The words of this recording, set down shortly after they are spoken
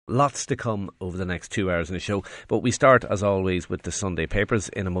lots to come over the next 2 hours in the show. But we start, as always, with the Sunday papers.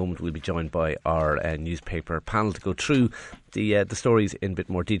 In a moment, we'll be joined by our newspaper panel to go through the stories in a bit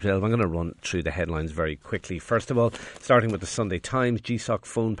more detail. I'm going to run through the headlines very quickly. First of all, starting with the Sunday Times, GSOC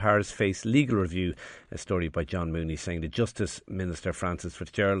phone powers face legal review. A story by John Mooney saying the Justice Minister Francis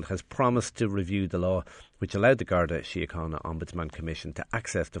Fitzgerald has promised to review the law which allowed the Garda Síochána Ombudsman Commission to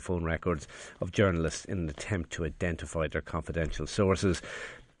access the phone records of journalists in an attempt to identify their confidential sources.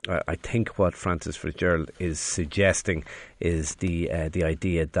 I think what Francis Fitzgerald is suggesting is the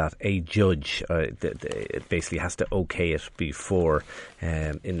idea that a judge basically has to okay it before,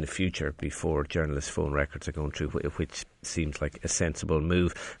 in the future, before journalists' phone records are going through, which seems like a sensible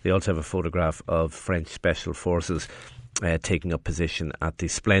move. They also have a photograph of French Special Forces taking up position at the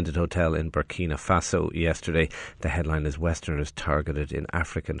Splendid Hotel in Burkina Faso yesterday. The headline is Westerners targeted in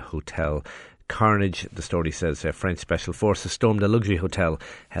African hotel carnage. The story says French Special Forces stormed a luxury hotel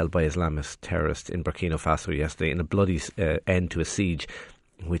held by Islamist terrorists in Burkina Faso yesterday in a bloody end to a siege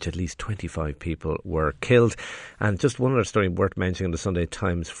in which at least 25 people were killed. And just one other story worth mentioning on the Sunday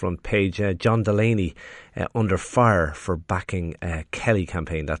Times front page, John Delaney under fire for backing Kelly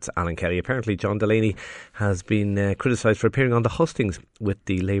campaign. That's Alan Kelly. Apparently John Delaney has been criticised for appearing on the hustings with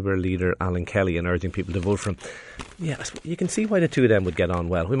the Labour leader Alan Kelly and urging people to vote for him. Yeah, you can see why the two of them would get on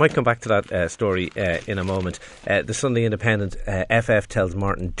well. We might come back to that story in a moment. The Sunday Independent, FF tells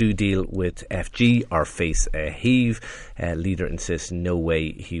Martin do deal with FG or face a heave. Leader insists no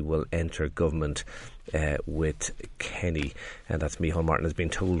way he will enter government with Kenny. And that's Micheál Martin has been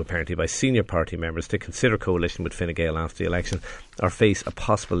told apparently by senior party members to consider coalition with Fine Gael after the election or face a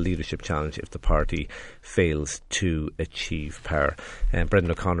possible leadership challenge if the party fails to achieve power.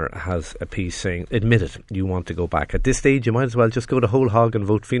 Brendan O'Connor has a piece saying, admit it, you want to go back. At this stage you might as well just go the whole hog and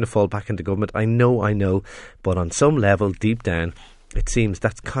vote Fianna Fáil back into government. I know, but on some level deep down it seems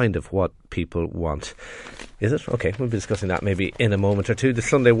that's kind of what people want. Is it? OK, we'll be discussing that maybe in a moment or two. The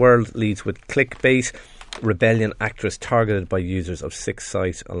Sunday World leads with clickbait. Rebellion actress targeted by users of 6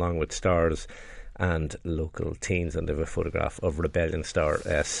 sites along with stars and local teens. And they have a photograph of Rebellion star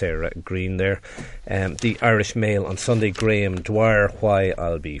Sarah Green there. The Irish Mail on Sunday, Graham Dwyer, why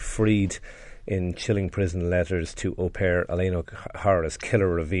I'll be freed. In chilling prison letters to au pair, Elaine O'Hara's killer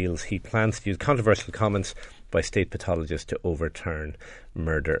reveals he plans to use controversial comments by state pathologists to overturn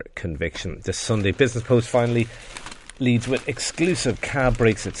murder conviction. The Sunday Business Post finally leads with exclusive cab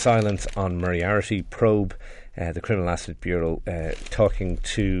breaks its silence on Moriarty probe. The Criminal Asset Bureau talking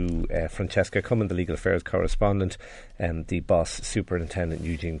to Francesca Cummin, the legal affairs correspondent, and the boss superintendent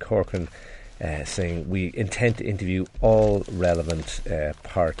Eugene Corcoran, saying we intend to interview all relevant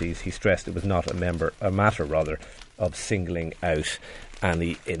parties. He stressed it was not a matter of singling out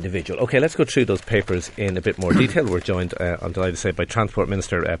any individual. OK, let's go through those papers in a bit more detail. We're joined, I'm delighted to say, by Transport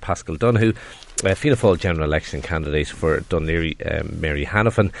Minister Paschal Donohoe, Fianna Fáil general election candidate for Dún Laoghaire, Mary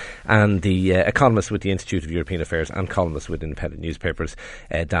Hanafin, and the economist with the Institute of European Affairs and columnist with independent newspapers,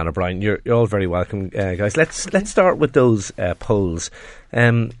 Dan O'Brien. You're all very welcome, guys. Let's start with those polls.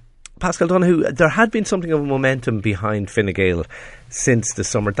 Paschal Donohoe, there had been something of a momentum behind Fine Gael since the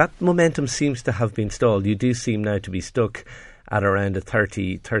summer. That momentum seems to have been stalled. You do seem now to be stuck at around a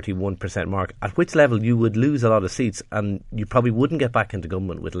 31% mark, at which level you would lose a lot of seats and you probably wouldn't get back into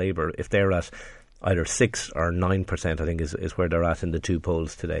government with Labour if they're at either 6 or 9%, I think is where they're at in the two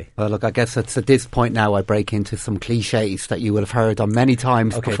polls today. Well, look, I guess it's at this point now I break into some cliches that you would have heard on many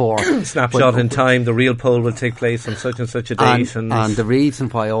times before. Snapshot in time, the real poll will take place on such and such a date. And the reason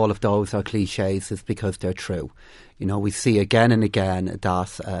why all of those are cliches is because they're true. You know, we see again and again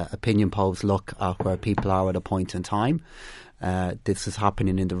that opinion polls look at where people are at a point in time. This is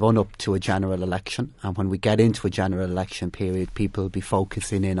happening in the run-up to a general election, and when we get into a general election period, people will be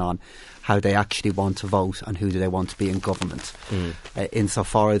focusing in on how they actually want to vote and who do they want to be in government.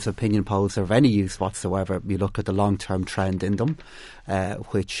 Insofar as opinion polls are of any use whatsoever, you look at the long-term trend in them,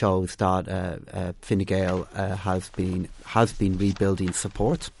 which shows that Fine Gael has been rebuilding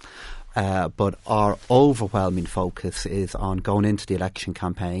support. But our overwhelming focus is on going into the election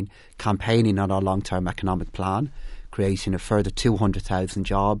campaigning on our long-term economic plan, creating a further 200,000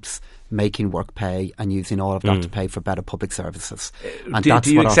 jobs, making work pay, and using all of that to pay for better public services. And that's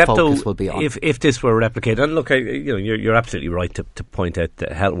what our focus will be on. If this were replicated, and look, you're absolutely right to point out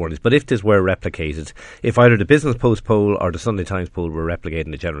the health warnings, but if this were replicated, if either the Business Post poll or the Sunday Times poll were replicated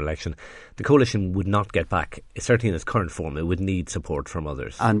in the general election, the coalition would not get back, certainly in its current form. It would need support from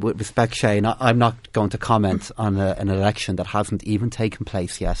others. And with respect, Shane, I'm not going to comment on an election that hasn't even taken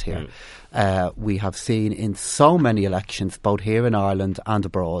place yet here. We have seen in so many elections, both here in Ireland and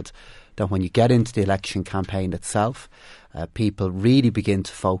abroad, that when you get into the election campaign itself, people really begin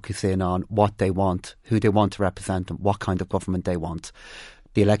to focus in on what they want, who they want to represent them, what kind of government they want.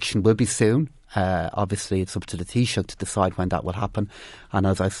 The election will be soon. Obviously, it's up to the Taoiseach to decide when that will happen. And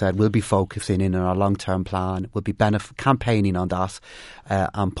as I said, we'll be focusing in on our long-term plan. We'll be campaigning on that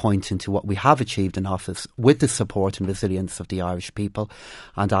and pointing to what we have achieved in office with the support and resilience of the Irish people,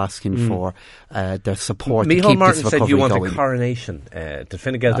 and asking for their support to keep Martin this recovery said you want going. a coronation. The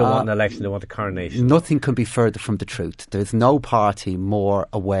Fine Gael don't want an election, they want a coronation. Nothing can be further from the truth. There's no party more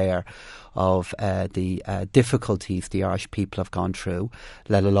aware of the difficulties the Irish people have gone through,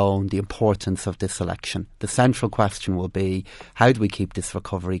 let alone the importance of this election. The central question will be, how do we keep this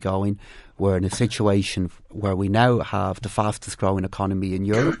recovery going? We're in a situation where we now have the fastest growing economy in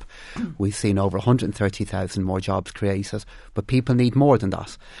Europe. We've seen over 130,000 more jobs created, but people need more than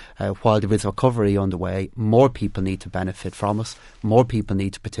that. While there is recovery underway, more people need to benefit from it, more people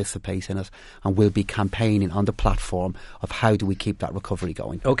need to participate in it, and we'll be campaigning on the platform of how do we keep that recovery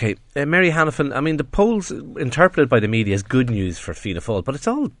going. OK, Mary Hanafin, I mean, the polls interpreted by the media as good news for Fianna Fáil, but it's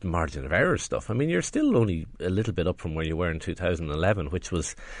all margin of error stuff. I mean, you're still only a little bit up from where you were in 2011, which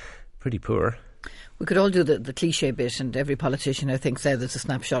was pretty poor. We could all do the cliche bit, and every politician, I think, said it's a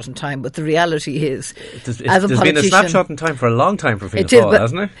snapshot in time. But the reality is, there's been a snapshot in time for a long time for Fianna Fáil,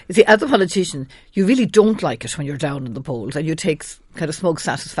 hasn't there? You see, as a politician, you really don't like it when you're down in the polls, and you take kind of smoke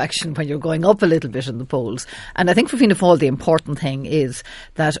satisfaction when you're going up a little bit in the polls. And I think for Fianna Fáil, the important thing is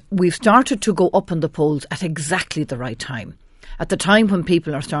that we've started to go up in the polls at exactly the right time. At the time when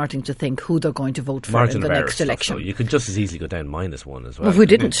people are starting to think who they're going to vote for in the next election. So you could just as easily go down -1 as well. Well, we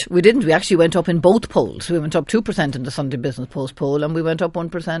didn't. We actually went up in both polls. We went up 2% in the Sunday Business Post poll, and we went up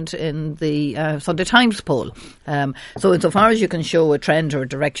 1% in the Sunday Times poll. So insofar as you can show a trend or a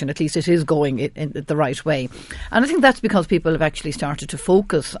direction, at least it is going in the right way. And I think that's because people have actually started to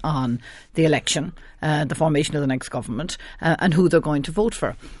focus on the election, the formation of the next government, and who they're going to vote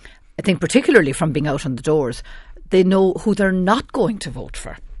for. I think particularly from being out on the doors, they know who they're not going to vote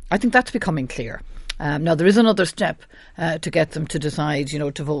for. I think that's becoming clear. Now, there is another step to get them to decide,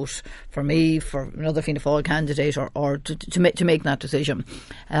 to vote for me, for another Fianna Fáil candidate, or to make that decision.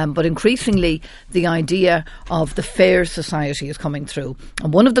 But increasingly, the idea of the fair society is coming through.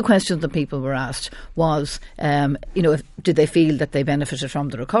 And one of the questions that people were asked was, did they feel that they benefited from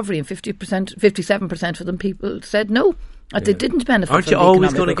the recovery? And 57% of them people said no. They didn't benefit Aren't from you the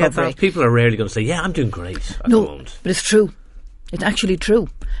always economic going to get recovery. that? People are rarely going to say, yeah, I'm doing great at the moment. But it's true. It's actually true.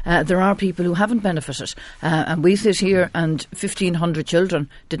 There are people who haven't benefited. And we sit here and 1,500 children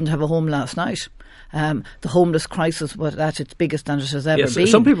didn't have a home last night. The homeless crisis was at its biggest than it has ever been.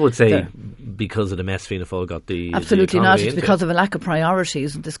 Some people would say because of the mess Fianna Fáil got the absolutely the not. It's into. because of a lack of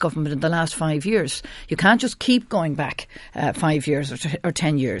priorities in this government in the last 5 years. You can't just keep going back 5 years or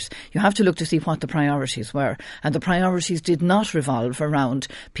 10 years. You have to look to see what the priorities were. And the priorities did not revolve around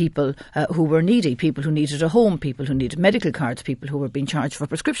people who were needy, people who needed a home, people who needed medical cards, people who were being charged for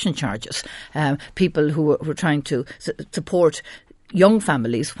prescription charges, people who were trying to support young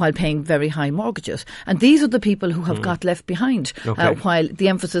families while paying very high mortgages. And these are the people who have got left behind, while the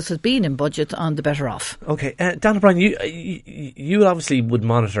emphasis has been in budgets on the better off. OK. Dan O'Brien, you obviously would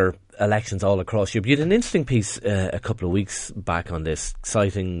monitor elections all across Europe. You had an interesting piece a couple of weeks back on this,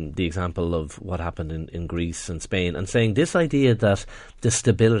 citing the example of what happened in Greece and Spain, and saying this idea that the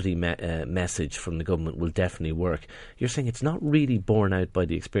stability message from the government will definitely work. You're saying it's not really borne out by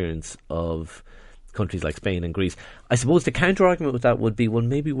the experience of countries like Spain and Greece. I suppose the counter-argument with that would be, well,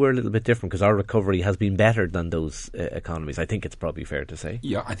 maybe we're a little bit different because our recovery has been better than those economies. I think it's probably fair to say.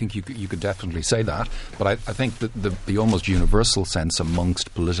 Yeah, I think you could definitely say that. But I think that the almost universal sense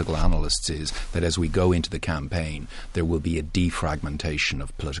amongst political analysts is that as we go into the campaign, there will be a defragmentation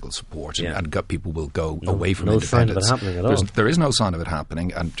of political support, and people will go away from independence. No sign of it happening at all. There is no sign of it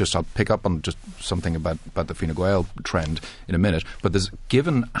happening. And I'll pick up on just something about the Fine Gael trend in a minute. But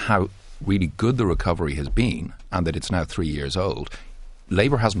given how really good the recovery has been, and that it's now 3 years old,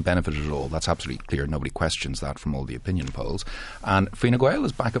 Labour hasn't benefited at all. That's absolutely clear. Nobody questions that from all the opinion polls. And Fine Gael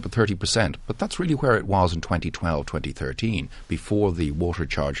is back up at 30%, but that's really where it was in 2012, 2013, before the water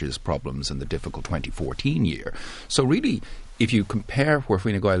charges problems and the difficult 2014 year. So really, if you compare where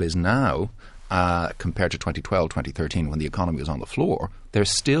Fine Gael is now compared to 2012, 2013, when the economy was on the floor,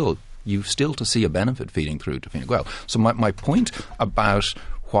 you've still to see a benefit feeding through to Fine Gael. So my point about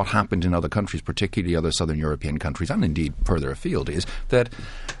what happened in other countries, particularly other southern European countries, and indeed further afield, is that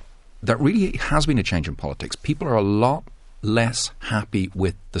really has been a change in politics. People are a lot less happy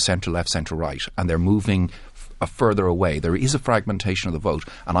with the centre-left, centre-right, and they're moving further away. There is a fragmentation of the vote,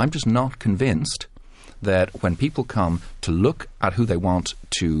 and I'm just not convinced that when people come to look at who they want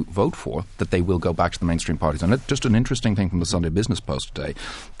to vote for, that they will go back to the mainstream parties. And just an interesting thing from the Sunday Business Post today,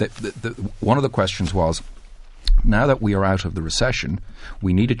 that one of the questions was, now that we are out of the recession,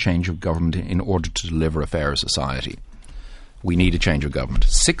 we need a change of government in order to deliver a fairer society. We need a change of government.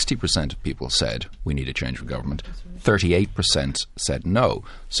 60% of people said we need a change of government. 38% said no.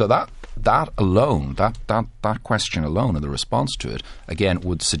 So that alone, that question alone and the response to it, again,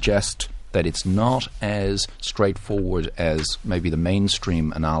 would suggest that it's not as straightforward as maybe the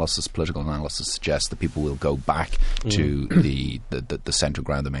mainstream analysis, political analysis, suggests, that people will go back to the centre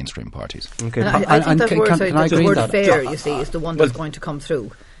ground, the mainstream parties. Okay. I think the word fair, you see, is the one that's going to come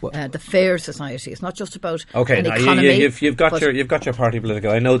through. The fair society. It's not just about an economy. You've got your party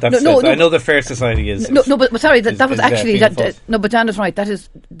political. I know that's I know the fair society is. But sorry, that was actually that. No, but Dan is right. That is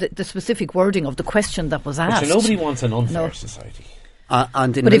the specific wording of the question that was asked. So nobody wants an unfair society.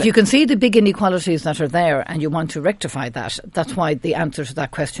 But if you can see the big inequalities that are there and you want to rectify that, that's why the answer to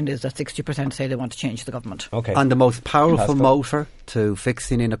that question is that 60% say they want to change the government. Okay. And the most powerful motor to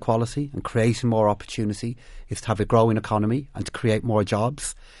fixing inequality and creating more opportunity is to have a growing economy and to create more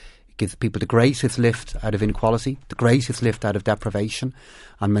jobs. It gives people the greatest lift out of inequality, the greatest lift out of deprivation,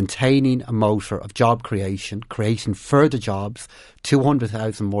 and maintaining a motor of job creation, creating further jobs,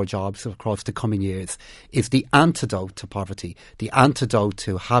 200,000 more jobs across the coming years, is the antidote to poverty, the antidote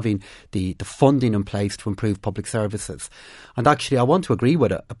to having the funding in place to improve public services. And actually, I want to agree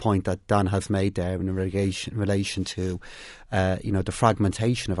with a point that Dan has made there in relation to the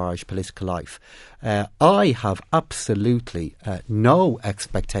fragmentation of Irish political life. I have absolutely no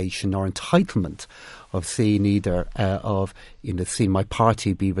expectation or entitlement of seeing seeing my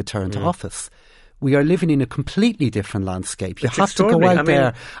party be returned to office. We are living in a completely different landscape. You have to go out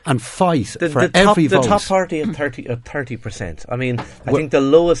there and fight for every vote. The top party at 30%. I mean, I think the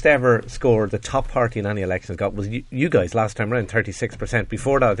lowest ever score the top party in any election got was you guys last time around, 36%.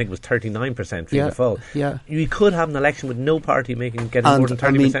 Before that, I think it was 39% Fianna Fáil. Yeah. You could have an election with no party getting more than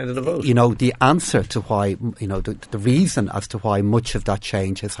 30% of the vote. The answer to why, the reason as to why much of that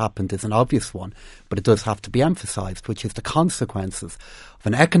change has happened is an obvious one, but it does have to be emphasised, which is the consequences of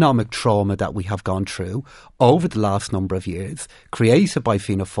an economic trauma that we have gone through over the last number of years, created by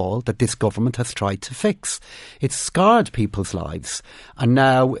Fianna Fáil, that this government has tried to fix. It's scarred people's lives. And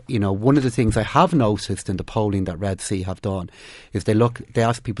now, one of the things I have noticed in the polling that Red C have done is they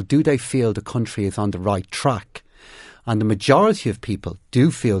ask people, do they feel the country is on the right track? And the majority of people do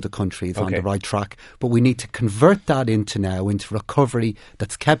feel the country is on the right track, but we need to convert that into recovery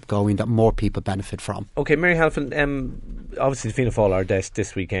that's kept going, that more people benefit from. Okay, Mary Hanafin, obviously the Fianna Fáil are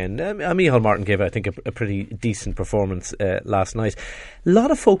this weekend. Micheál Martin gave, I think, a pretty decent performance last night. A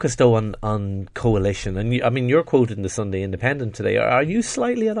lot of focus, though, on coalition. And you're quoted in the Sunday Independent today. Are you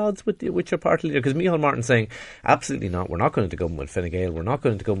slightly at odds with your party leader? Because Micheál Martin's saying, absolutely not, we're not going to go with Fine Gael, we're not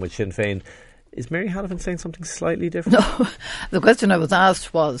going to go with Sinn Féin. Is Mary Hanafin saying something slightly different? No. The question I was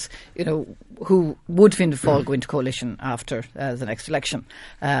asked was, who would Fianna Fáil go into coalition after the next election?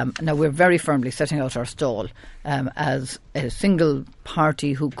 Now, we're very firmly setting out our stall as a single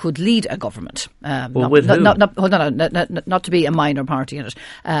party who could lead a government. Not to be a minor party in it.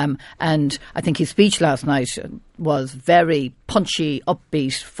 And I think his speech last night was very punchy,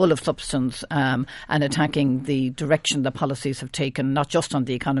 upbeat, full of substance, and attacking the direction the policies have taken, not just on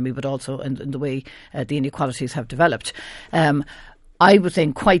the economy, but also in the way the inequalities have developed. I was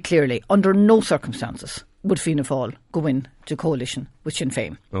saying quite clearly, under no circumstances would Fianna Fáil go into coalition with Sinn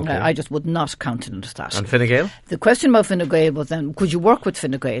Féin. Okay. I just would not countenance that. And Fine Gael? The question about Fine Gael was then, could you work with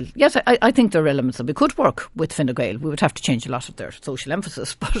Fine Gael? Yes, I think there are elements that we could work with Fine Gael. We would have to change a lot of their social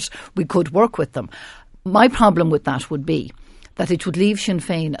emphasis, but we could work with them. My problem with that would be that it would leave Sinn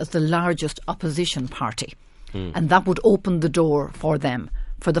Féin as the largest opposition party, and that would open the door for them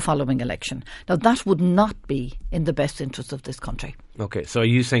for the following election. Now, that would not be in the best interest of this country. Okay, so are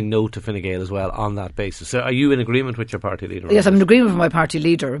you saying no to Fine Gael as well on that basis? So are you in agreement with your party leader? Yes, I'm in agreement with my party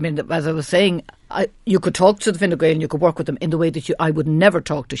leader. I mean, as I was saying, you could talk to the Fine Gael and you could work with them in the way that I would never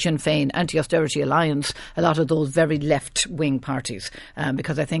talk to Sinn Féin, Anti-Austerity Alliance, a lot of those very left-wing parties,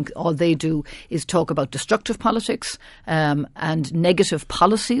 because I think all they do is talk about destructive politics and negative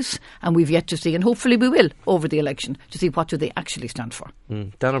policies, and we've yet to see, and hopefully we will, over the election, to see what do they actually stand for.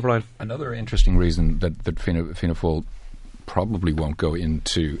 Dan O'Brien. Another interesting reason that Fianna Fáil probably won't go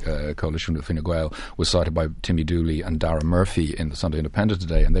into coalition with Fine Gael was cited by Timmy Dooley and Darragh Murphy in the Sunday Independent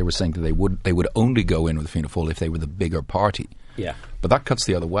today, and they were saying that they would only go in with Fianna Fáil if they were the bigger party. Yeah. But that cuts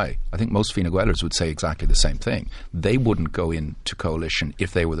the other way. I think most Fine Gaelers would say exactly the same thing. They wouldn't go into coalition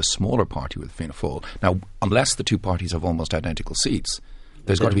if they were the smaller party with Fianna Fáil. Now, unless the two parties have almost identical seats,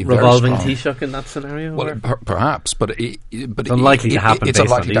 There's got to be revolving very strong Taoiseach in that scenario? Well, perhaps, but it's unlikely to happen. It's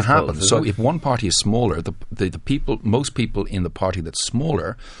unlikely to happen. Polls, so if one party is smaller, most people in the party that's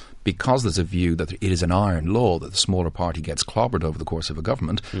smaller, because there's a view that it is an iron law that the smaller party gets clobbered over the course of a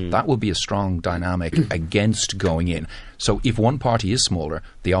government, that will be a strong dynamic against going in. So if one party is smaller,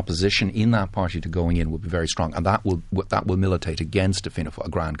 the opposition in that party to going in will be very strong, and that will militate against a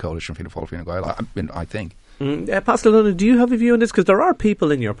grand coalition, Fianna Fáil, Fine Gael, I think. Paschal, do you have a view on this? Because there are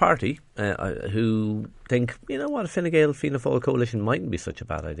people in your party who think, you know what, a Fine Gael, Fianna Fáil coalition mightn't be such a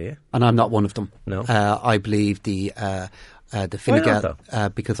bad idea. And I'm not one of them. No. I believe the Fine Gael,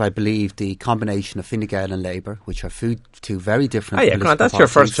 because I believe the combination of Fine Gael and Labour, which are two very different. Grant, that's your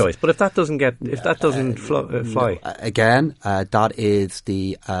first choice. But if that doesn't fly, again, that is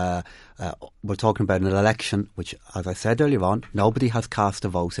the. We're talking about an election which, as I said earlier on, nobody has cast a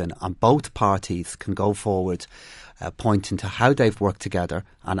vote in, and both parties can go forward pointing to how they've worked together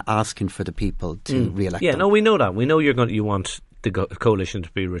and asking for the people to re-elect them. Yeah, no, we know that. We know you want the coalition to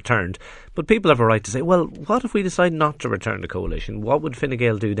be returned, but people have a right to say, well, what if we decide not to return the coalition? What would Fine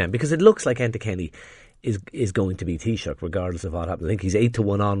Gael do then? Because it looks like Enda Kenny is going to be Taoiseach regardless of what happens. I think he's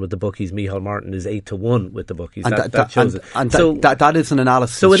 8-1 on with the bookies. Micheál Martin is 8-1 with the bookies. That shows it. And that is an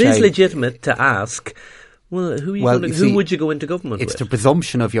analysis. So it is legitimate to ask, well, who would you go into government with? It's the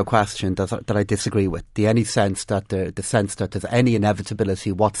presumption of your question that I disagree with. The sense that there's any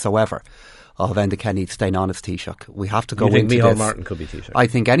inevitability whatsoever of Enda Kenny staying on as Taoiseach. We have to go into this. You think Micheál Martin could be Taoiseach? I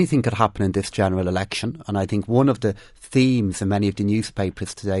think anything could happen in this general election, and I think one of the themes in many of the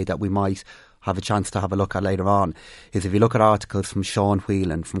newspapers today that we might have a chance to have a look at later on is, if you look at articles from Sean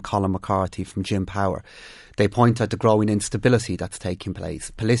Whelan, from Colin McCarthy, from Jim Power, they point at the growing instability that's taking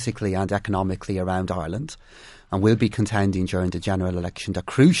place politically and economically around Ireland, and will be contending during the general election that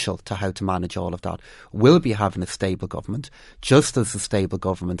crucial to how to manage all of that will be having a stable government, just as a stable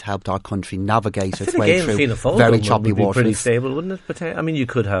government helped our country navigate its way through very choppy waters. Pretty stable, wouldn't it? I mean, you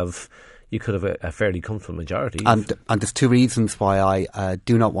could have a fairly comfortable majority. And there's two reasons why I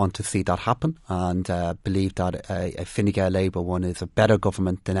do not want to see that happen, and believe that a Fine Gael Labour one is a better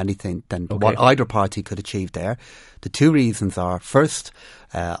government than anything than what either party could achieve there. The two reasons are, first,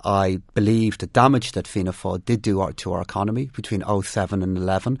 I believe the damage that Fianna Fáil did do to our economy between 2007 and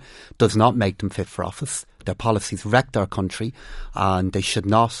 2011 does not make them fit for office. Their policies wrecked our country, and they should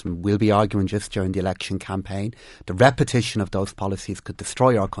not, and we'll be arguing just during the election campaign, the repetition of those policies could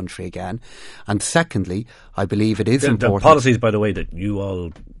destroy our country again. And secondly, I believe it is important. The policies, by the way, that you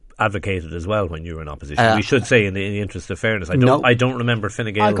all advocated as well when you were in opposition. We should say, in the interest of fairness, I don't remember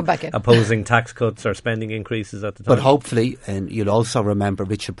Fine Gael opposing tax cuts or spending increases at the time. But hopefully, and you'll also remember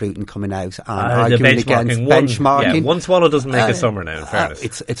Richard Bruton coming out and arguing against benchmarking. Yeah, one swallow doesn't make a summer now, in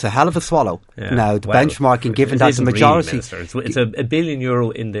fairness. It's a hell of a swallow. Yeah. Now, the benchmarking, given that the majority... It's €1 billion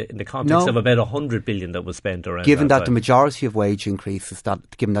in the context of about 100 billion that was spent around given that the majority of wage increases,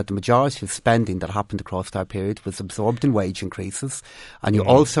 given that the majority of spending that happened across that period was absorbed in wage increases, and you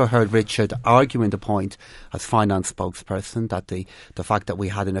also heard Richard arguing the point as finance spokesperson that the fact that we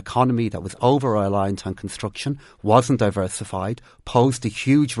had an economy that was over-reliant on construction, wasn't diversified, posed a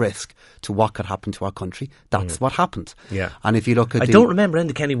huge risk to what could happen to our country. That's what happened. Yeah. And if you look at I don't remember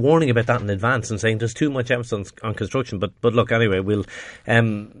Enda Kenny warning about that in advance and saying there's too much emphasis on construction, but look, anyway, we'll...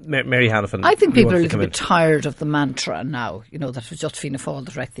 Mary Hanafin... I think people are a little bit tired of the mantra now, that it was just Fianna Fáil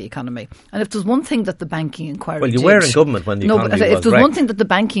that wrecked the economy. And if there's one thing that the banking inquiry did... Well, you were in government when the economy was wrecked. If there's one thing that the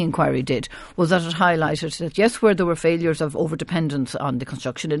banking inquiry did, was that it highlighted that, yes, where there were failures of over-dependence on the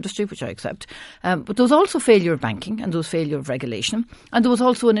construction industry, which I accept, but there was also failure of banking, and there was failure of regulation, and there was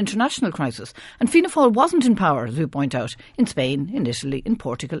also an international crisis. And Fianna Fáil wasn't in power, as we point out, in Spain, in Italy, in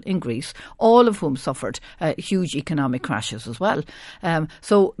Portugal, in Greece, all of whom suffered huge economic crashes as well.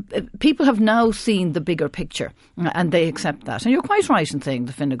 So people have now seen the bigger picture, and they accept that. And you're quite right in saying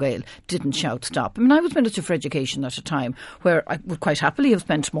the Fine Gael didn't shout stop. I mean, I was Minister for Education at a time where I would quite happily have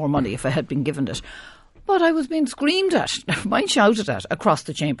spent more money if I had been given it. But I was being screamed at, never mind shouted at, across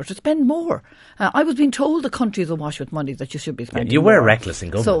the chamber to spend more. I was being told the country is awash with money that you should be spending more. You were reckless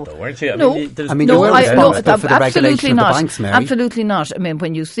in government, though, weren't you? Absolutely not. Banks, absolutely not. I mean,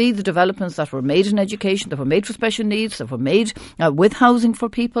 when you see the developments that were made in education, that were made for special needs, that were made with housing for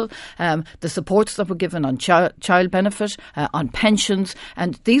people, the supports that were given on child benefit, on pensions,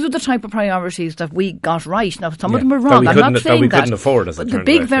 and these were the type of priorities that we got right. Now, some of them were wrong. I'm not saying that. Couldn't afford, as it turned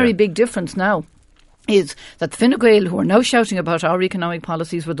out, very big difference now is that the Fine Gael, who are now shouting about our economic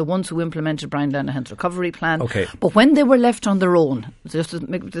policies, were the ones who implemented Brian Lenihan's recovery plan. Okay. But when they were left on their own, just to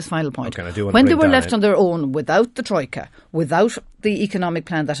make this final point, when they were left on their own without the Troika, without the economic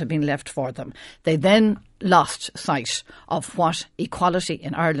plan that had been left for them. They then lost sight of what equality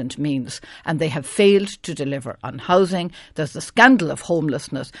in Ireland means, and they have failed to deliver on housing. There's the scandal of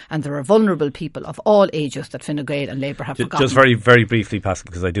homelessness, and there are vulnerable people of all ages that Fine Gael and Labour have forgotten. Just very, very briefly, Paschal,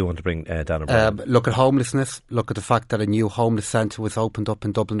 because I do want to bring Dan O'Brien. Look at homelessness. Look at the fact that a new homeless centre was opened up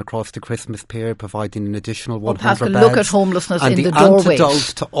in Dublin across the Christmas period, providing an additional 100 Paschal, beds. look at homelessness and in the doorways. the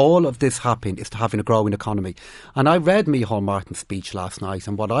antidote to all of this happening is to having a growing economy. And I read Micheál Martin's speech last night,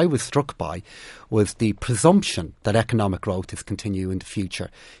 and what I was struck by was the presumption that economic growth is continue in the future.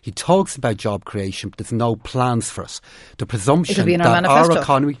 He talks about job creation, but there's no plans for it. The presumption that our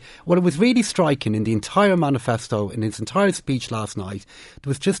economy... Well, it was really striking in the entire manifesto, in his entire speech last night. There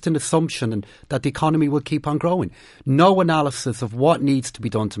was just an assumption that the economy will keep on growing. No analysis of what needs to be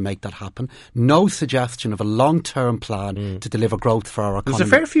done to make that happen. No suggestion of a long-term plan to deliver growth for our economy. There's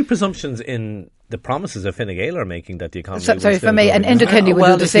a fair few presumptions in the promises of Fine Gael are making that the economy... Sorry, if I may, and Enda Kenny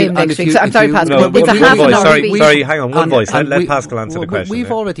will do the same next week. I'm sorry, Paschal. Hang on, one voice. Let Paschal answer the question.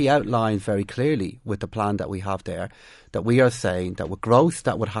 We've already outlined very clearly with the plan that we have there that we are saying that with growth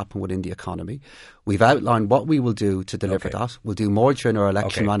that would happen within the economy. We've outlined what we will do to deliver that. We'll do more during our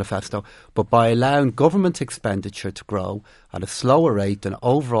election manifesto, but by allowing government expenditure to grow at a slower rate than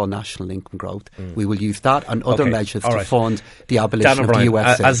overall national income growth, we will use that and other measures to fund the abolition of the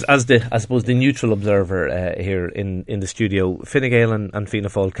USC. As I suppose the neutral observer here in the studio, Fine Gael and Fianna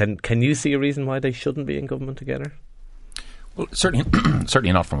Fáil, can you see a reason why they shouldn't be in government together? Well,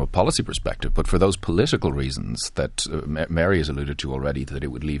 certainly not from a policy perspective, but for those political reasons that Mary has alluded to already, that it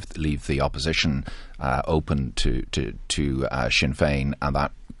would leave the opposition open to Sinn Féin, and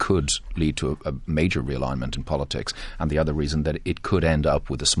that could lead to a major realignment in politics, and the other reason that it could end up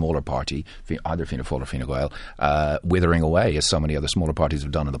with a smaller party, either Fianna Fáil or Fine Gael, withering away as so many other smaller parties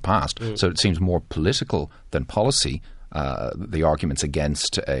have done in the past. So it seems more political than policy. The arguments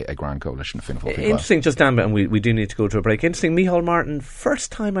against a grand coalition of Fianna Fáil. Interesting, just Dan, and we do need to go to a break. Interesting, Micheál Martin, first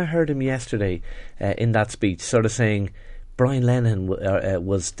time I heard him yesterday in that speech, sort of saying Brian Lennon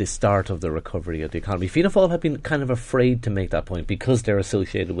was the start of the recovery of the economy. Fianna Fáil have been kind of afraid to make that point because they're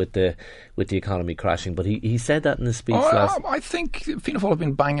associated with the economy crashing. But he said that in his speech last. I think Fianna Fáil have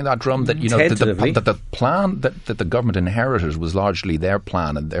been banging that drum that that the plan that the government inherited was largely their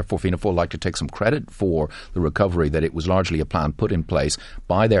plan, and therefore Fianna Fáil like to take some credit for the recovery. That it was largely a plan put in place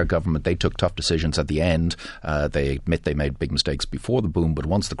by their government. They took tough decisions at the end. They admit they made big mistakes before the boom, but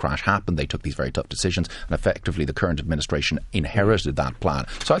once the crash happened, they took these very tough decisions, and effectively the current administration inherited that plan.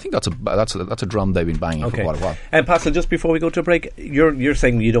 So I think that's a drum they've been banging for quite a while. And Paschal, just before we go to a break, you're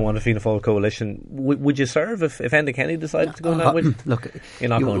saying you don't want a Fianna Fáil coalition. Would you serve if Enda Kenny decided to go down with? Look, you're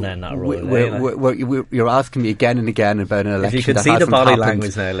not going down that road. You're asking me again and again about an election. If you could that see the body happened.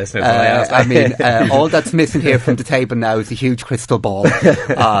 language now, listeners. All that's missing here from the table now is a huge crystal ball,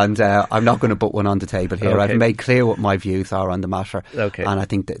 and I'm not going to put one on the table here. I've made clear what my views are on the matter, and I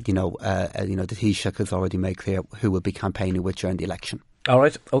think that the Taoiseach has already made clear who will be campaigning with during the election. All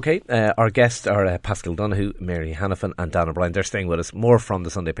right, okay. Our guests are Paschal Donohoe, Mary Hanafin and Dan O'Brien. They're staying with us. More from the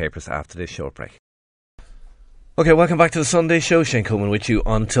Sunday papers after this short break. Okay, welcome back to the Sunday Show. Shane Coleman with you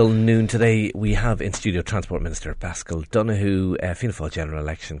until noon. Today we have in studio Transport Minister Paschal Donohoe, Fianna Fáil general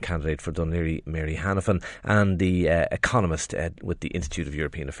election candidate for Dún Laoghaire, Mary Hanafin, and the economist with the Institute of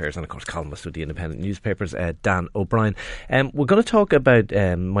European Affairs, and of course columnist with the independent newspapers, Dan O'Brien. We're going to talk about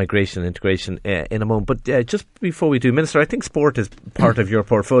migration and integration in a moment, but just before we do, Minister, I think sport is part of your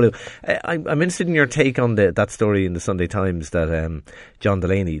portfolio. I'm interested in your take on that story in the Sunday Times that John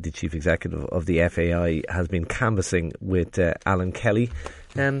Delaney, the chief executive of the FAI, has been canvassing with Alan Kelly.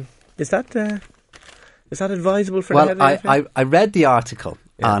 Is that advisable for the head of the FAI? I read the article,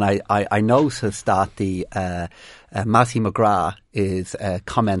 and I noticed that the Matthew McGrath is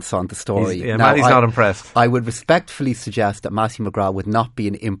comments on the story. Matthew's not impressed. I would respectfully suggest that Matthew McGrath would not be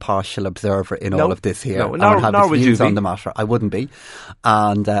an impartial observer in all of this here. Nor would you be on the matter. I wouldn't be.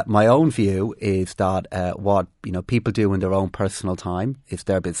 And my own view is that what people do in their own personal time is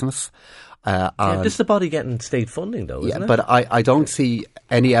their business. This is the body getting state funding, though, isn't it? But I don't see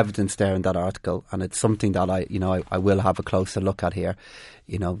any evidence there in that article, and it's something that I will have a closer look at here.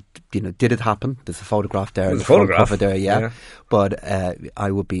 Did it happen? There's a photograph there. There's a photograph cover there, yeah. But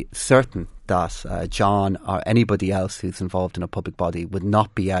I would be certain that John or anybody else who's involved in a public body would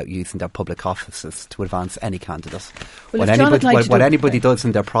not be out using their public offices to advance any candidate. Well, what anybody does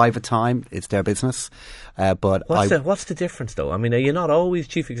in their private time is their business. But what's the difference, though? I mean, are you not always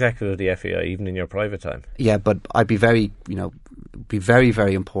chief executive of the FAI, even in your private time? Yeah, but I'd be very, be very,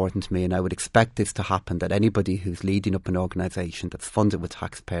 very important to me, and I would expect this to happen, that anybody who's leading up an organisation that's funded with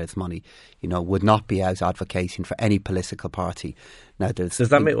taxpayers' money, would not be out advocating for any political party. Now, does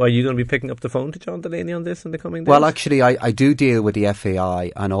that mean, are you going to be picking up the phone to John Delaney on this in the coming days? Well, actually, I do deal with the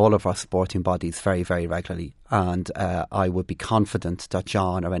FAI and all of our sporting bodies very, very regularly, and I would be confident that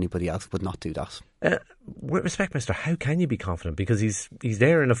John or anybody else would not do that. With respect, Mister, how can you be confident? Because he's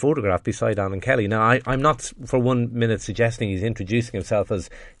there in a photograph beside Alan Kelly. Now, I'm not for 1 minute suggesting he's introducing himself as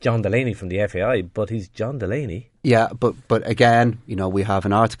John Delaney from the FAI, but he's John Delaney. Yeah, but again, we have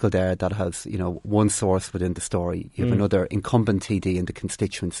an article there that has, one source within the story. You have another incumbent TD in the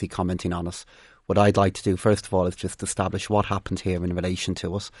constituency commenting on it. What I'd like to do, first of all, is just establish what happened here in relation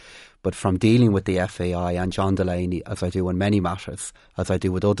to it. But from dealing with the FAI and John Delaney, as I do on many matters, as I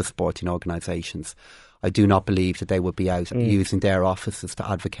do with other sporting organisations, I do not believe that they would be out using their offices to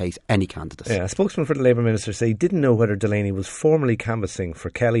advocate any candidate. Yeah, a spokesman for the Labour Minister said he didn't know whether Delaney was formally canvassing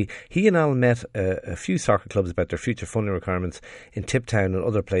for Kelly. He and Alan met a few soccer clubs about their future funding requirements in Tiptown and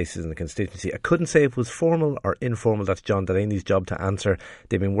other places in the constituency. I couldn't say if it was formal or informal. That's John Delaney's job to answer.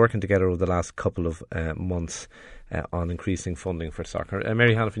 They've been working together over the last couple of months on increasing funding for soccer.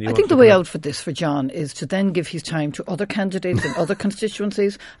 Mary Hanafin, I think the way out for this for John is to then give his time to other candidates in other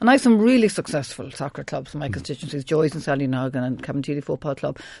constituencies. And I have some really successful soccer clubs in my constituencies, Joyce and Sallynogan and Cabinteely Football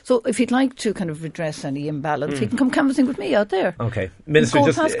Club. So if he'd like to kind of redress any imbalance, he can come canvassing with me out there. Okay. Minister,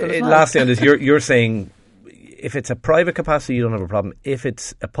 just lastly on this, you're saying if it's a private capacity, you don't have a problem. If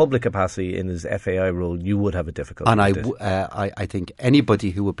it's a public capacity in his FAI role, you would have a difficulty. And I think anybody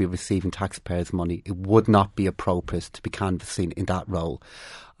who would be receiving taxpayers' money, it would not be appropriate to be canvassing in that role.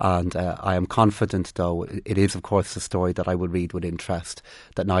 And I am confident, though, it is, of course, a story that I would read with interest,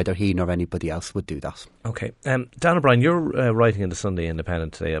 that neither he nor anybody else would do that. Okay. Dan O'Brien, you're writing in the Sunday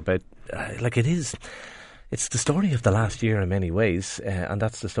Independent today about, it's the story of the last year in many ways, and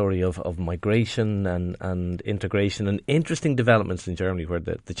that's the story of migration and integration and interesting developments in Germany, where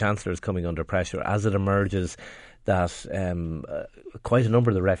the Chancellor is coming under pressure as it emerges that quite a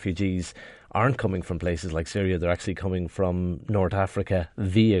number of the refugees aren't coming from places like Syria. They're actually coming from North Africa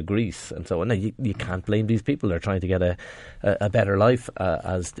via Greece. And so now you can't blame these people. They're trying to get a better life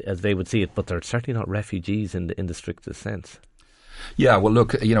as they would see it, but they're certainly not refugees in the strictest sense. Yeah, well,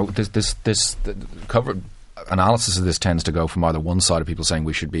 look, this covered analysis of this tends to go from either one side of people saying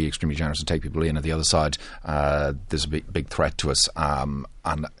we should be extremely generous and take people in, and the other side, there's a big threat to us.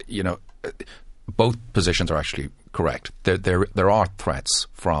 Both positions are actually correct. There are threats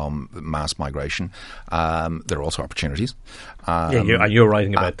from mass migration. There are also opportunities. You're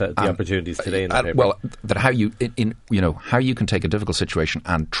writing about the opportunities today in the paper. Well, that how you can take a difficult situation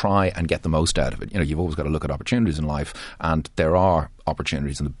and try and get the most out of it. You've always got to look at opportunities in life, and there are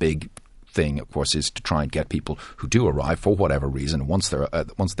opportunities, and the big thing, of course, is to try and get people who do arrive for whatever reason, once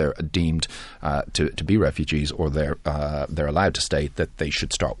they're deemed to be refugees or they're allowed to stay, that they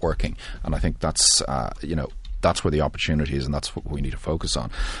should start working. And I think that's that's where the opportunity is, and that's what we need to focus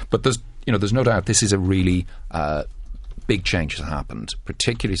on. But there's no doubt this is a really big change has happened,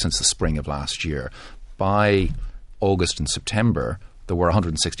 particularly since the spring of last year. By August and September, there were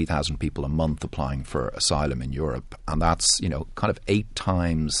 160,000 people a month applying for asylum in Europe, and that's kind of 8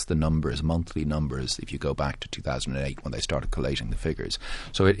 times the monthly numbers, if you go back to 2008 when they started collating the figures.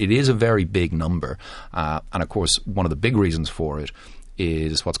 So it is a very big number, and of course one of the big reasons for it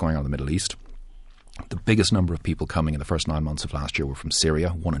is what's going on in the Middle East. The biggest number of people coming in the first 9 months of last year were from Syria,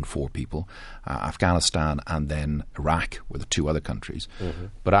 1 in 4 people, Afghanistan, and then Iraq were the 2 other countries. Mm-hmm.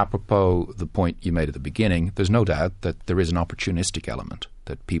 But apropos the point you made at the beginning, there's no doubt that there is an opportunistic element,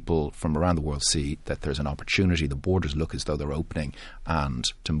 that people from around the world see that there's an opportunity, the borders look as though they're opening, and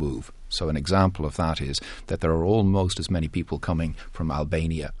to move. So an example of that is that there are almost as many people coming from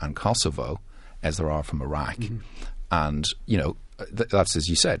Albania and Kosovo as there are from Iraq. Mm-hmm. And, that's, as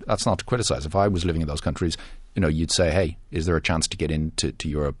you said, that's not to criticise. If I was living in those countries, you'd say, hey, is there a chance to get into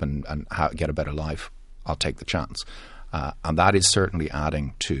Europe and get a better life? I'll take the chance. And that is certainly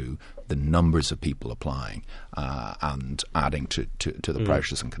adding to the numbers of people applying and adding to the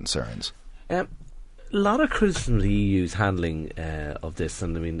pressures and concerns. A lot of criticism of the EU's handling of this,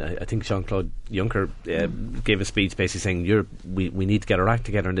 and I mean, I think Jean-Claude Juncker gave a speech basically saying we need to get our act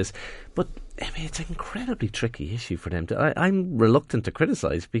together on this. But I mean, it's an incredibly tricky issue for them. I'm reluctant to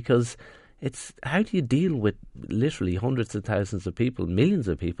criticise, because it's how do you deal with literally hundreds of thousands of people, millions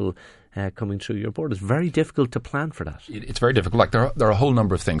of people coming through your border? It's very difficult to plan for that. It's very difficult. Like there are a whole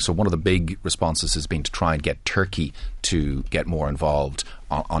number of things. So one of the big responses has been to try and get Turkey to get more involved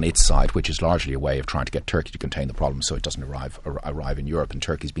on its side, which is largely a way of trying to get Turkey to contain the problem so it doesn't arrive in Europe. And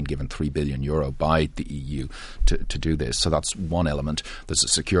Turkey's been given €3 billion by the EU to do this. So that's one element. There's a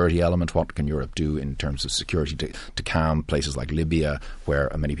security element. What can Europe do in terms of security to calm places like Libya, where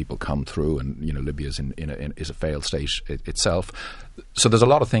many people come through, and Libya is a failed state itself. So there's a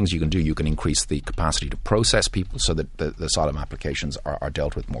lot of things you can do. You can increase the capacity to process people so that the asylum applications are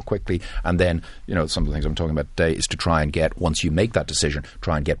dealt with more quickly. And then, some of the things I'm talking about today is to try and get, once you make that decision,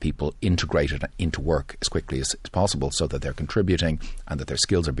 try and get people integrated into work as quickly as possible so that they're contributing and that their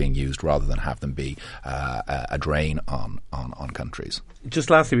skills are being used rather than have them be a drain on countries. Just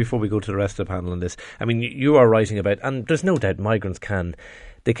lastly, before we go to the rest of the panel on this, I mean, you are writing about, and there's no doubt migrants can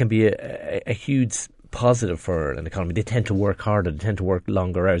be a huge positive for an economy. They tend to work harder, they tend to work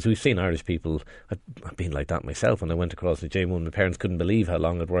longer hours. We've seen Irish people, I've been like that myself when I went across the J1. My parents couldn't believe how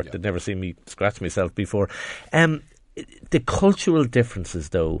long I'd worked. Yeah. They'd never seen me scratch myself before. The cultural differences,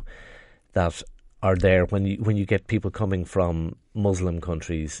 though, that are there when you get people coming from Muslim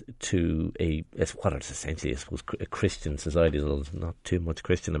countries to what is essentially, I suppose, a Christian society. There's not too much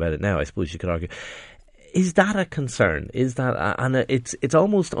Christian about it now, I suppose you could argue. Is that a concern? Is that it's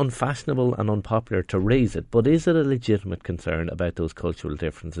almost unfashionable and unpopular to raise it, but is it a legitimate concern about those cultural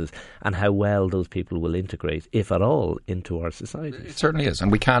differences and how well those people will integrate, if at all, into our society? It certainly is,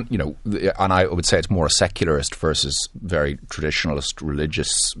 and we can't, and I would say it's more a secularist versus very traditionalist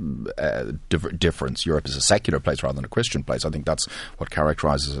religious difference. Europe is a secular place rather than a Christian place. I think that's what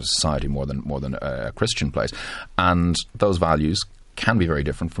characterises a society more than a Christian place, and those values can be very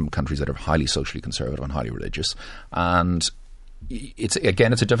different from countries that are highly socially conservative and highly religious. And it's a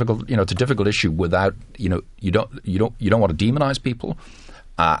difficult issue. Without you don't want to demonize people,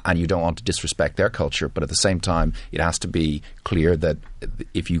 and you don't want to disrespect their culture, but at the same time, it has to be clear that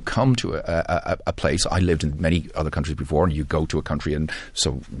if you come to a place, I lived in many other countries before, and you go to a country, and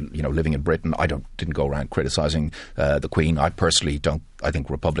so living in Britain, I didn't go around criticising the Queen. I personally don't. I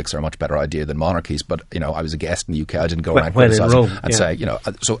think republics are a much better idea than monarchies, but I was a guest in the UK. I didn't go around criticising and say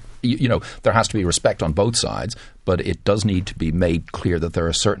So there has to be respect on both sides, but it does need to be made clear that there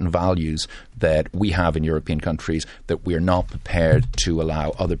are certain values that we have in European countries that we are not prepared to allow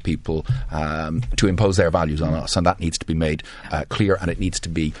other people to impose their values on us, and that needs to be made clear, and it needs to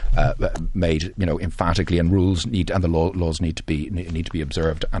be made emphatically, and the laws need to be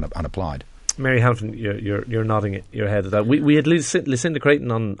observed and applied. Mary Hanafin, you're nodding your head at that. We had Lucinda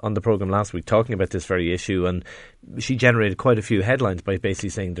Creighton on the programme last week talking about this very issue, and she generated quite a few headlines by basically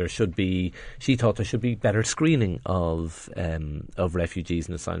saying she thought there should be better screening of refugees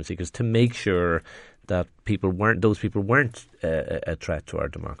and asylum seekers to make sure that those people weren't a threat to our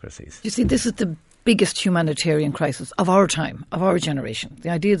democracies. You see, this is the biggest humanitarian crisis of our time, of our generation. The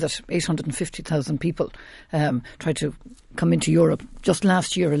idea that 850,000 people tried to come into Europe just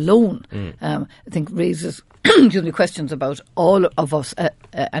last year alone, I think raises questions about all of us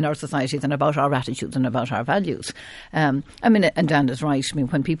and our societies, and about our attitudes and about our values. And Dan is right.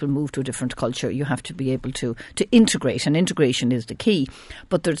 When people move to a different culture, you have to be able to integrate, and integration is the key.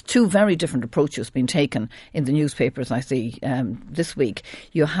 But there's two very different approaches being taken in the newspapers I see this week.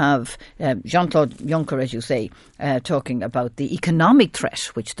 You have Jean-Claude Juncker, as you say, talking about the economic threat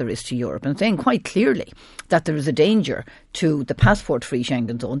which there is to Europe, and saying quite clearly that there is a danger to the passport-free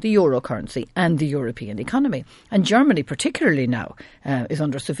Schengen zone, the euro currency, and the European economy. And Germany, particularly now, is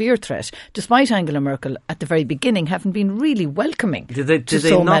under severe threat, despite Angela Merkel at the very beginning having been really welcoming to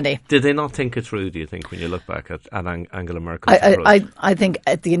so many. Did they not think it through, do you think, when you look back at Angela Merkel? I think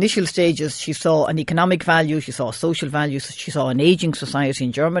at the initial stages she saw an economic value, she saw social values, she saw an ageing society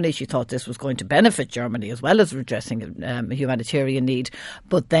in Germany. She thought this was going to benefit Germany as well as redressing a humanitarian need.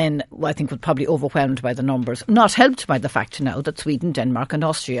 But then I think was probably overwhelmed by the numbers, not helped by the fact now that Sweden, Denmark and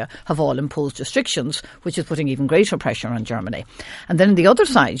Austria have all imposed restrictions, which is putting even greater pressure on Germany. And then on the other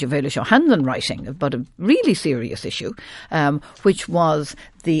side, you've Eilish O'Hanlon writing about a really serious issue, which was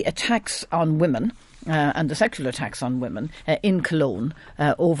the attacks on women and the sexual attacks on women in Cologne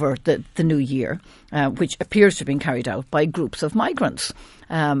over the new year, which appears to have been carried out by groups of migrants.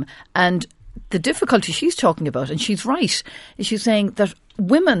 And the difficulty she's talking about, and she's right, is she's saying that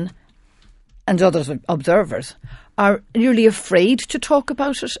women and other observers are nearly afraid to talk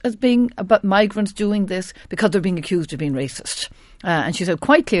about it as being about migrants doing this because they're being accused of being racist. And she said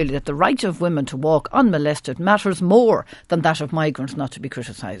quite clearly that the right of women to walk unmolested matters more than that of migrants not to be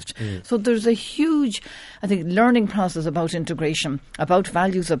criticised. So there's a huge, I think, learning process about integration, about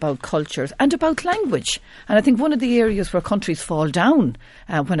values, about cultures and about language. And I think one of the areas where countries fall down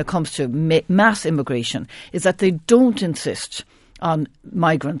when it comes to mass immigration is that they don't insist on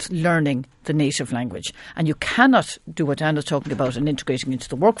migrants learning the native language. And you cannot do what Anna's talking about and integrating into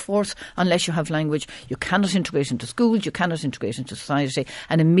the workforce unless you have language. You cannot integrate into schools, you cannot integrate into society,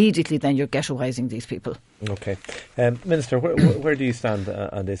 and immediately then you're ghettoising these people. Okay. Minister, where do you stand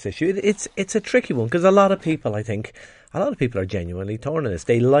on this issue? It's a tricky one, because a lot of people are genuinely torn on this.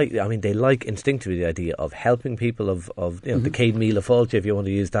 They like instinctively the idea of helping people, of the Céad Míle Fáilte, if you want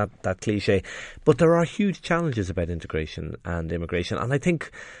to use that cliche. But there are huge challenges about integration and immigration, and I think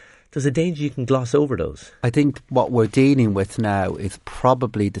there's a danger you can gloss over those. I think what we're dealing with now is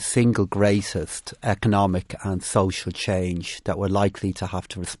probably the single greatest economic and social change that we're likely to have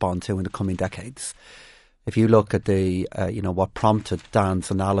to respond to in the coming decades. If you look at the, what prompted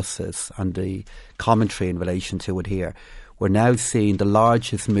Dan's analysis and the commentary in relation to it here, we're now seeing the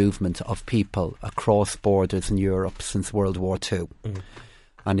largest movement of people across borders in Europe since World War II.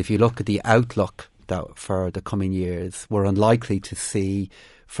 And if you look at the outlook for the coming years, we're unlikely to see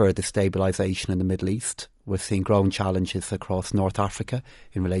further stabilisation in the Middle East. We're seeing growing challenges across North Africa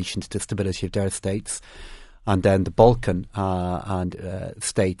in relation to the stability of their states. And then the Balkan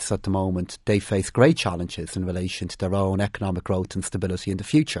states at the moment, they face great challenges in relation to their own economic growth and stability in the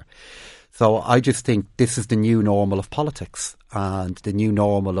future. So I just think this is the new normal of politics and the new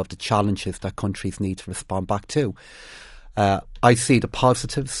normal of the challenges that countries need to respond back to. I see the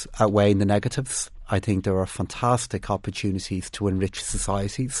positives outweighing the negatives. I think there are fantastic opportunities to enrich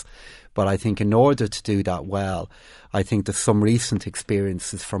societies. But I think in order to do that well, I think there's some recent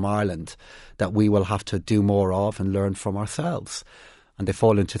experiences from Ireland that we will have to do more of and learn from ourselves. And they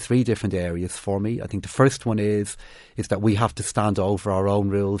fall into three different areas for me. I think the first one is that we have to stand over our own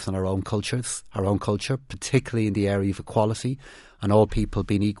rules and our own culture, particularly in the area of equality and all people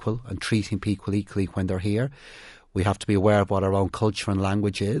being equal and treating people equally when they're here. We have to be aware of what our own culture and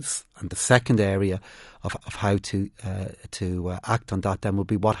language is. And the second area of how to act on that then will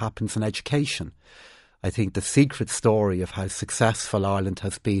be what happens in education. I think the secret story of how successful Ireland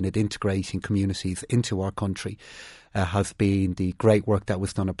has been at integrating communities into our country has been the great work that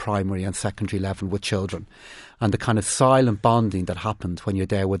was done at primary and secondary level with children, and the kind of silent bonding that happened when you're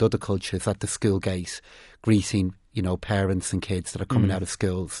there with other cultures at the school gate, greeting parents and kids that are coming out of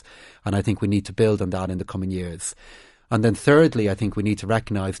schools. And I think we need to build on that in the coming years. And then thirdly, I think we need to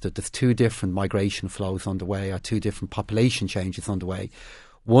recognise that there's two different migration flows underway, or two different population changes underway.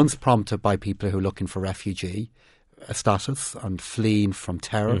 One's prompted by people who are looking for refugee status and fleeing from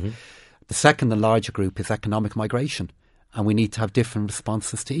terror. The second and larger group is economic migration, and we need to have different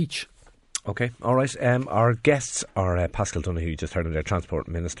responses to each. Okay, all right. Our guests are Paschal Donohoe, you just heard him there, Transport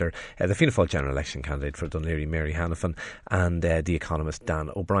Minister, the Fianna Fáil General Election candidate for Dún Laoghaire, Mary Hanafin, and the economist Dan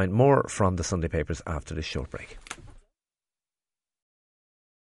O'Brien. More from the Sunday papers after this short break.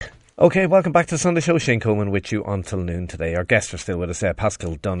 Okay, welcome back to the Sunday Show. Shane Coleman with you until noon today. Our guests are still with us,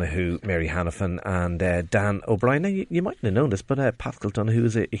 Paschal Donohoe, Mary Hanafin and Dan O'Brien. Now, you mightn't have known this, but Paschal Donohoe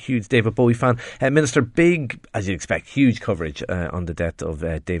is a huge David Bowie fan. Minister, big, as you'd expect, huge coverage on the death of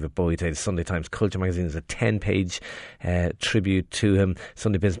David Bowie today. The Sunday Times Culture magazine is a 10-page tribute to him.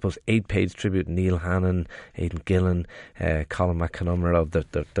 Sunday Business Post, 8-page tribute. Neil Hannon, Aidan Gillen, Colin McConummer of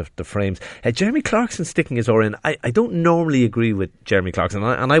the frames. Jeremy Clarkson sticking his oar in. I don't normally agree with Jeremy Clarkson,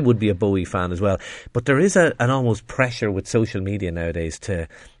 and I would be a Bowie fan as well, but there is an almost pressure with social media nowadays to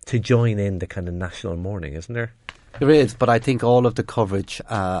join in the kind of national mourning, isn't there? There is, but I think all of the coverage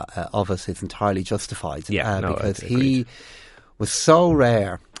of us is entirely justified. Because he was so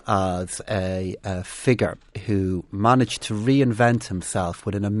rare as a figure who managed to reinvent himself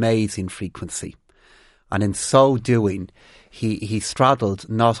with an amazing frequency, and in so doing he straddled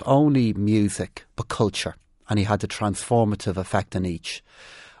not only music but culture, and he had a transformative effect on each.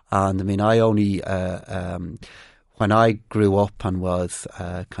 And I mean, I only, when I grew up and was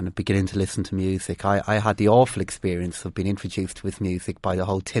kind of beginning to listen to music, I had the awful experience of being introduced to his music by the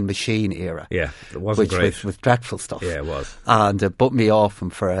whole Tin Machine era. Yeah, it wasn't great. Which was dreadful stuff. Yeah, it was. And it put me off him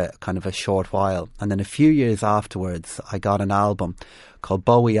for a kind of a short while. And then a few years afterwards, I got an album called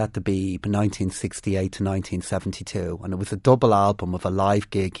Bowie at the Beeb, 1968 to 1972. And it was a double album of a live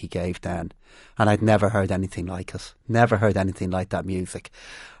gig he gave then. And I'd never heard anything like it. Never heard anything like that music.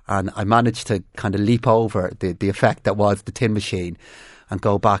 And I managed to kind of leap over the effect that was the Tin Machine and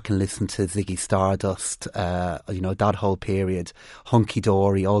go back and listen to Ziggy Stardust, that whole period, Hunky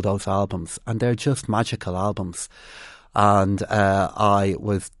Dory, all those albums. And they're just magical albums. And I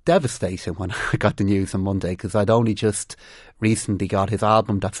was devastated when I got the news on Monday, because I'd only just recently got his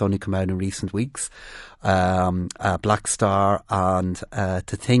album that's only come out in recent weeks, Black Star, and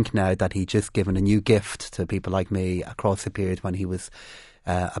to think now that he just given a new gift to people like me across the period when he was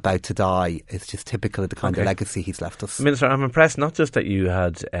about to die is just typical of the kind of legacy he's left us. Minister, I'm impressed not just that you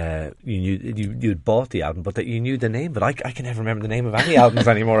had you'd bought the album, but that you knew the name. But I can never remember the name of any albums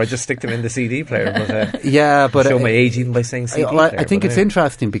anymore. I just stick them in the CD player. But show my age even by saying CD player. I think it's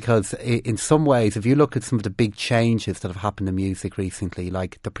interesting because in some ways, if you look at some of the big changes that have happened in music recently,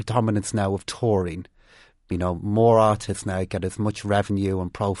 like the predominance now of touring. You know, more artists now get as much revenue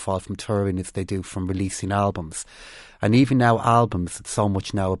and profile from touring as they do from releasing albums. And even now albums, it's so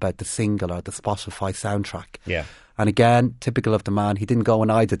much now about the single or the Spotify soundtrack. Yeah. And again, typical of the man, he didn't go in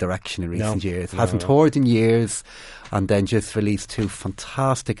either direction in recent years. Hasn't toured in years, and then just released 2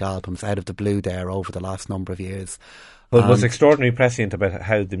 fantastic albums out of the blue there over the last number of years. Well, it was extraordinarily prescient about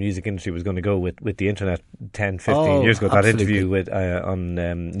how the music industry was going to go with the internet 10, 15 years ago. That interview with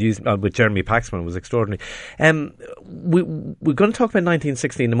with Jeremy Paxman was extraordinary. We're going to talk about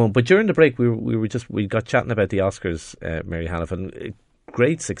 1916 in a moment, but during the break we got chatting about the Oscars, Mary Hanafin.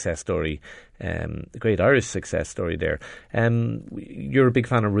 Great success story, great Irish success story there. You're a big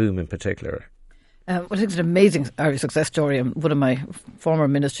fan of Room in particular. Well, I think it's an amazing Irish success story. And one of my former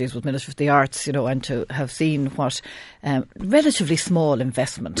ministries was Minister of the Arts, you know, and to have seen what relatively small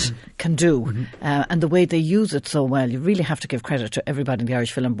investment can do and the way they use it so well. You really have to give credit to everybody in the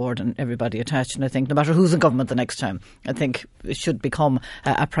Irish Film Board and everybody attached. And I think no matter who's in government the next time, I think it should become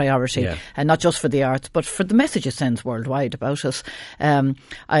a priority, and not just for the arts, but for the message it sends worldwide about us.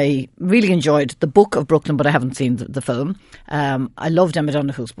 I really enjoyed the book of Brooklyn, but I haven't seen the film. I loved Emma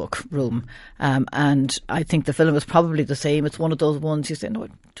Donohoe's book, Room. And I think the film is probably the same. It's one of those ones you say, no,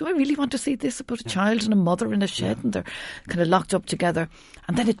 do I really want to see this about a child and a mother in a shed and they're kind of locked up together?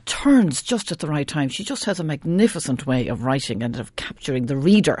 And then it turns just at the right time. She just has a magnificent way of writing and of capturing the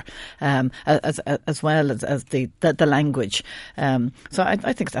reader as well as the language. So I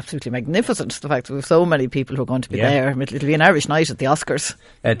think it's absolutely magnificent, the fact that we have so many people who are going to be there. I mean, it'll be an Irish night at the Oscars.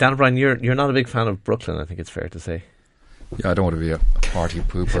 Dan O'Brien, you're not a big fan of Brooklyn, I think it's fair to say. Yeah, I don't want to be a party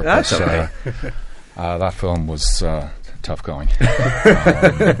pooper. That's okay. That film was tough going.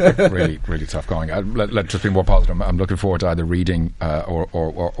 Really, really tough going. Let's just be more positive. I'm looking forward to either reading or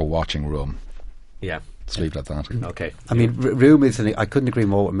watching Room. Yeah. Let's leave it at that. Okay. I mean, Room is I couldn't agree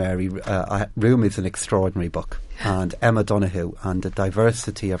more with Mary. Room is an extraordinary book. And Emma Donohoe and the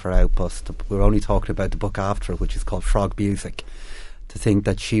diversity of her output. We're only talking about the book after it, which is called Frog Music. To think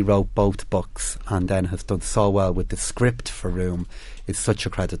that she wrote both books and then has done so well with the script for Room is such a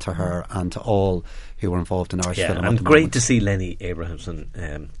credit to her and to all who were involved in Irish film. And great to see Lenny Abrahamson,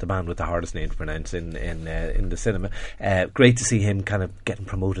 the man with the hardest name to pronounce in the cinema. Great to see him kind of getting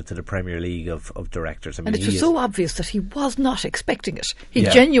promoted to the Premier League of directors. I mean, and it was so obvious that he was not expecting it. He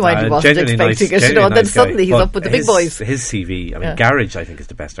genuinely wasn't expecting it, you know, and then suddenly he's up with the big boys. His CV, I mean, Garage, I think, is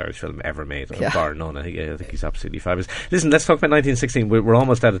the best Irish film ever made, bar none. I think he's absolutely fabulous. Listen, let's talk about 1916. We're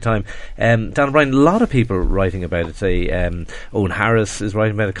almost out of time. Dan O'Brien, a lot of people writing about it. Say Owen Harris is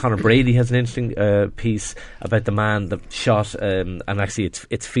writing about it. Conor Brady has an interesting piece about the man that shot, and actually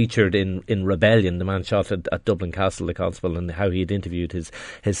it's featured in Rebellion, the man shot at Dublin Castle, the constable, and how he had interviewed his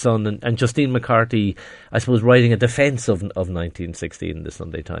son. And Justine McCarthy, I suppose, writing a defence of 1916 in the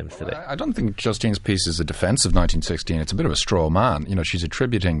Sunday Times today. I don't think Justine's piece is a defence of 1916. It's a bit of a straw man. You know, she's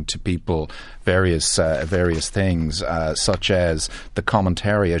attributing to people various things, such as the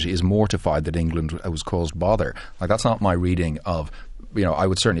commentariat is mortified that England was caused bother. Like, that's not my reading of. You know, I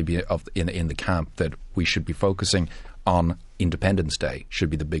would certainly be in the camp that we should be focusing on Independence Day should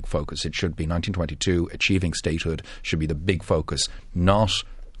be the big focus. It should be 1922, achieving statehood should be the big focus, not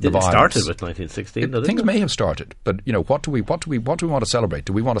the violence. It started with 1916. Things may have started, but you know, what do we want to celebrate?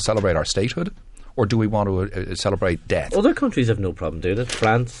 Do we want to celebrate our statehood, or do we want to celebrate death? Other countries have no problem doing it.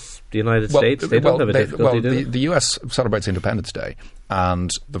 France, the United States, they don't have a difficulty doing it. The US celebrates Independence Day,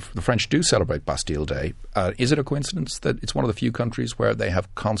 and the French do celebrate Bastille Day. Is it a coincidence that it's one of the few countries where they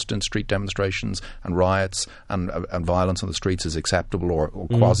have constant street demonstrations and riots and violence on the streets is acceptable or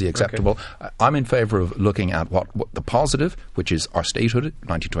quasi-acceptable? Okay. I'm in favour of looking at what the positive, which is our statehood,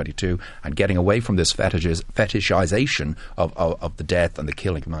 1922, and getting away from this fetishization of the death and the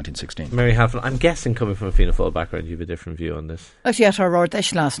killing of 1916. Mary Hanafin, I'm guessing, coming from a Fianna Fáil background, you have a different view on this. Actually, at our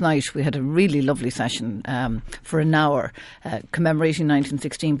Rordesh last night, we had a really lovely session for an hour commemorating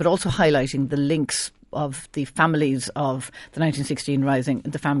 1916, but also highlighting the links the families of the 1916 Rising,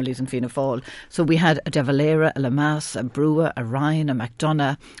 the families in Fianna Fáil. So we had a De Valera, a Lamass, a Brua, a Ryan, a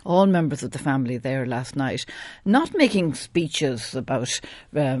MacDonough, all members of the family there last night, not making speeches about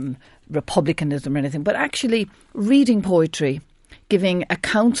republicanism or anything, but actually reading poetry, giving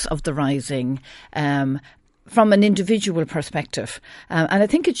accounts of the Rising, from an individual perspective. And I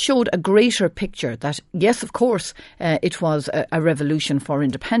think it showed a greater picture that, yes, of course, it was a revolution for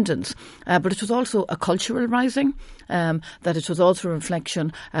independence, but it was also a cultural rising, that it was also a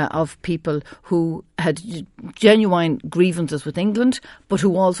reflection of people who had genuine grievances with England, but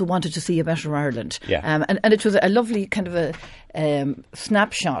who also wanted to see a better Ireland. Yeah. And it was a lovely kind of a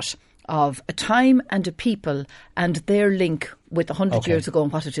snapshot of a time and a people and their link with 100 years ago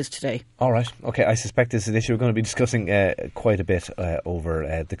and what it is today. All right. Okay. I suspect this is an issue we're going to be discussing quite a bit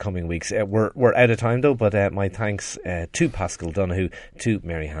over the coming weeks. We're out of time though, but my thanks to Paschal Donohoe, to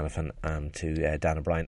Mary Hanafin and to Dan O'Brien.